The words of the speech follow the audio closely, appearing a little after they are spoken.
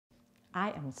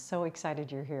I am so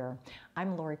excited you're here.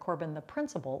 I'm Lori Corbin, the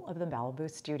principal of the Malibu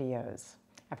Studios.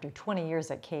 After 20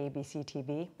 years at KABC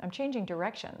TV, I'm changing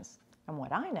directions, and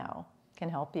what I know can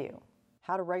help you.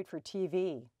 How to write for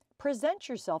TV, present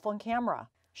yourself on camera,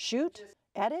 shoot,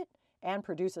 edit, and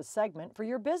produce a segment for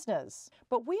your business.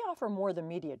 But we offer more than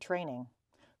media training.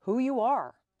 Who you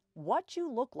are, what you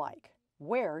look like,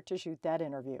 where to shoot that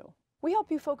interview. We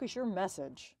help you focus your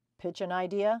message, pitch an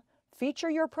idea, feature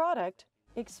your product,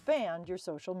 expand your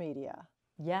social media.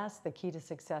 Yes, the key to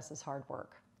success is hard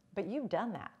work, but you've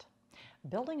done that.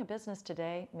 Building a business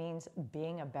today means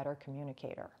being a better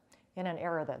communicator in an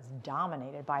era that's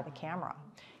dominated by the camera.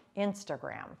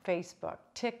 Instagram, Facebook,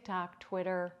 TikTok,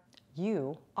 Twitter,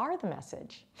 you are the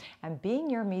message. And being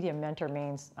your media mentor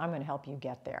means I'm going to help you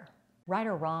get there. Right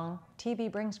or wrong,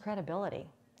 TV brings credibility.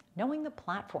 Knowing the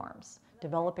platforms,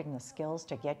 developing the skills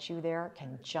to get you there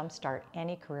can jumpstart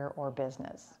any career or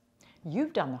business.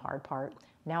 You've done the hard part.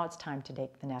 Now it's time to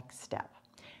take the next step.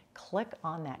 Click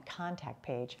on that contact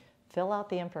page, fill out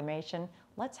the information.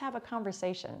 Let's have a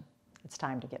conversation. It's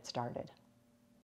time to get started.